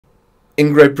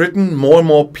In Great Britain, more and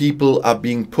more people are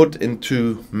being put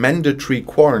into mandatory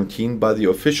quarantine by the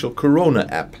official Corona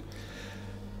app.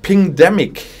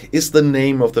 Pingdemic is the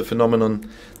name of the phenomenon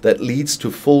that leads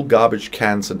to full garbage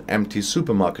cans and empty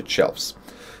supermarket shelves.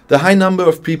 The high number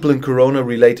of people in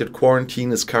Corona-related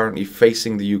quarantine is currently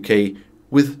facing the UK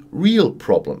with real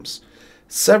problems.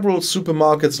 Several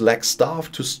supermarkets lack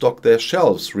staff to stock their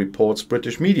shelves, reports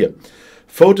British media.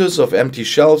 Photos of empty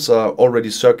shelves are already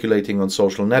circulating on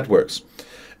social networks.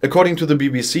 According to the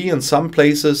BBC, in some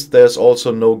places there's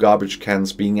also no garbage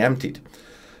cans being emptied.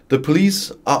 The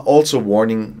police are also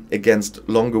warning against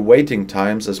longer waiting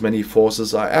times as many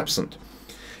forces are absent.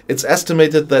 It's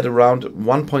estimated that around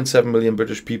 1.7 million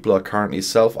British people are currently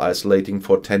self-isolating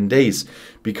for 10 days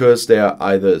because they are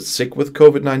either sick with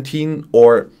COVID-19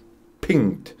 or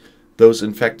pinged. Those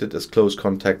infected as close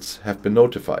contacts have been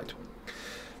notified.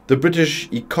 The British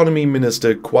Economy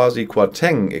Minister Kwasi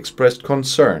Kwarteng expressed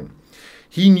concern.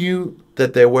 He knew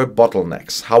that there were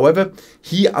bottlenecks. However,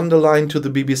 he underlined to the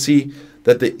BBC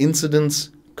that the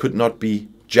incidents could not be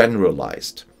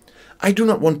generalized. I do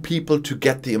not want people to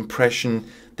get the impression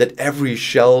that every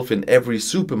shelf in every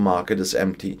supermarket is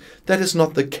empty. That is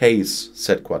not the case,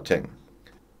 said Kwarteng.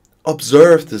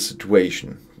 Observe the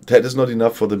situation. That is not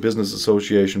enough for the Business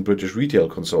Association British Retail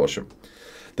Consortium.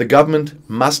 The government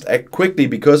must act quickly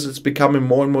because it's becoming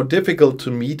more and more difficult to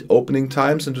meet opening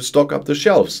times and to stock up the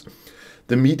shelves.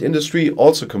 The meat industry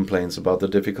also complains about the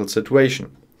difficult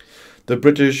situation. The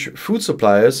British food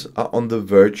suppliers are on the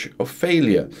verge of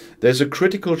failure. There's a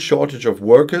critical shortage of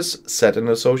workers, said an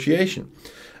association.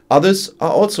 Others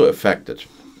are also affected.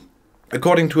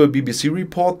 According to a BBC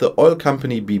report, the oil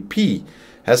company BP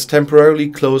has temporarily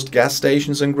closed gas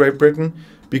stations in Great Britain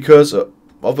because of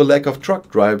a lack of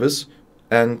truck drivers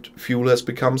and fuel has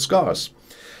become scarce.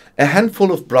 A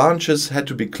handful of branches had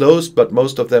to be closed, but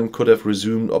most of them could have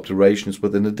resumed operations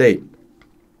within a day,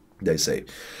 they say.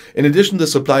 In addition, the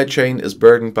supply chain is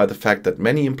burdened by the fact that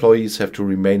many employees have to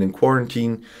remain in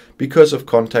quarantine because of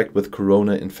contact with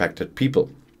corona-infected people.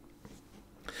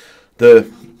 The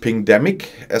Pingdemic,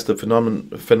 as the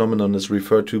phenomenon is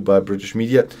referred to by British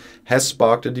media, has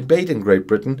sparked a debate in Great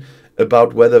Britain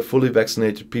about whether fully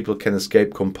vaccinated people can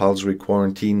escape compulsory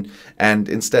quarantine and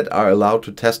instead are allowed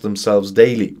to test themselves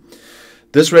daily.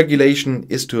 This regulation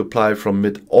is to apply from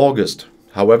mid-August.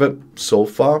 However, so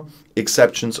far,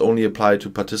 exceptions only apply to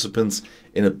participants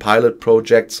in a pilot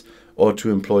project or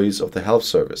to employees of the health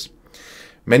service.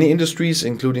 Many industries,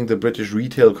 including the British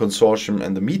Retail Consortium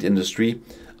and the meat industry,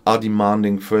 are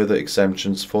demanding further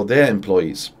exemptions for their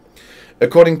employees.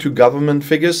 According to government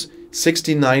figures,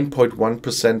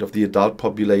 69.1% of the adult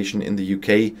population in the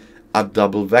UK are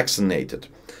double vaccinated.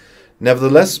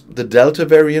 Nevertheless, the Delta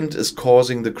variant is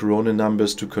causing the corona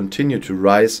numbers to continue to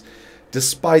rise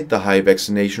despite the high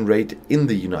vaccination rate in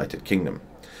the United Kingdom.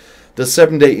 The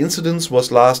 7-day incidence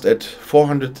was last at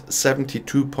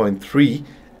 472.3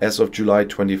 as of July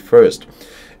 21st.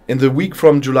 In the week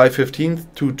from July 15th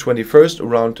to 21st,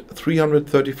 around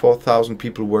 334,000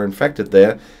 people were infected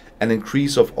there, an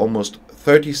increase of almost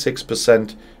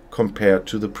 36% compared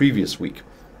to the previous week.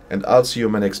 And I'll see you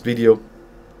in my next video.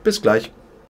 Bis gleich.